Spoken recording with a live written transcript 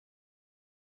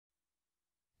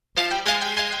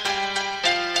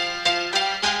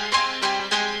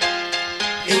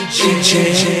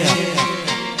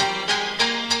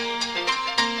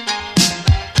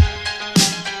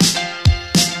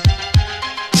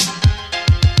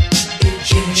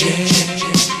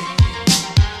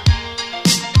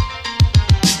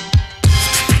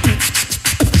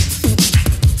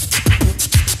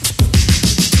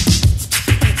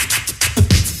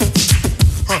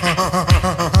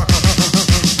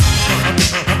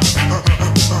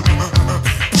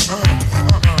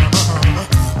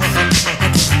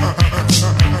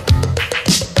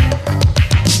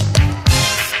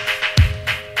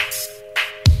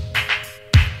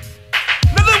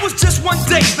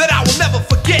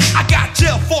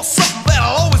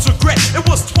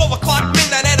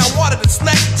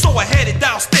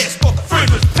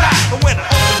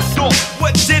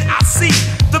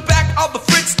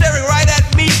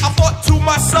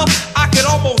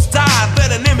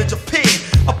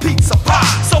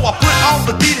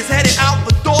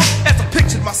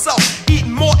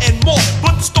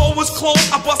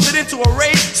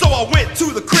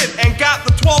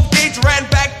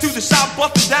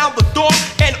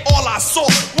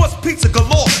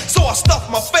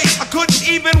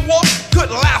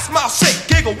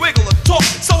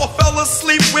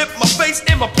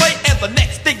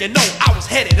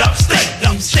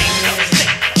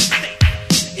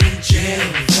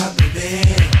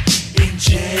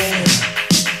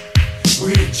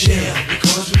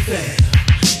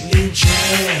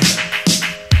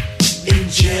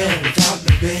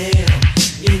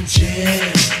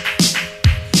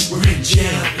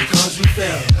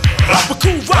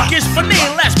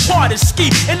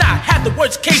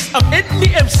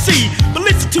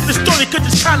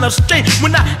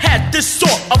When I had this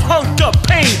sort of hunger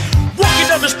pain, walking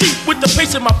down the street with the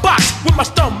pace in my box, with my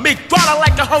stomach growling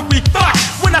like a hungry fox.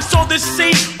 When I saw this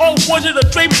scene, oh was it a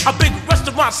dream? A big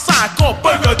restaurant sign called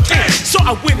Burger King. So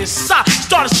I went inside,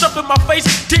 started stuffing my face,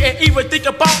 didn't even think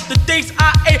about the things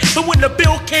I ate. But when the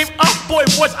bill came up, boy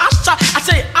was I shocked. I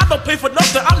said I don't pay for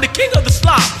nothing, I'm the king of the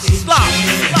slop.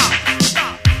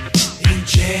 In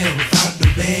jail without the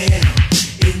bail.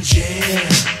 In jail.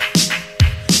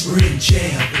 We're in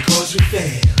jail because we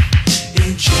fail.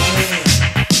 In jail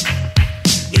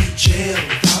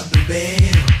without the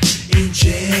bail. In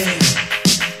jail,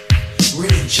 we're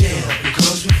in jail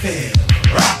because we fail.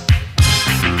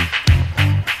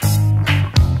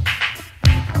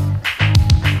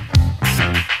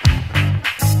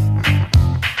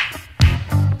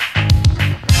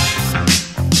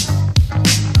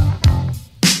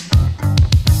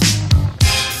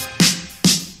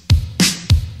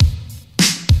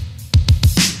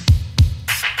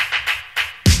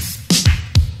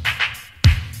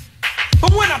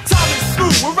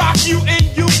 You and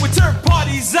you would turn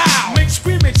parties out, make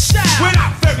scream and shout. We're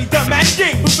not very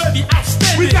demanding, but very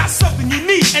outstanding. We got something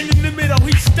unique, and in the middle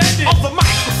he's standing of the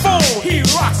microphone. He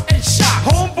rocks and shocks.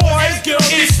 Homeboys, girls,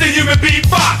 it's the human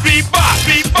beatbox, beatbox,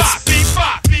 beatbox,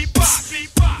 beatbox, beatbox,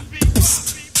 beatbox,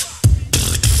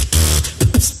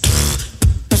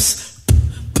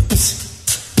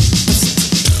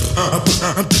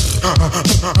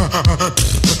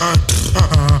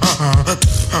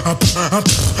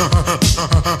 beatbox.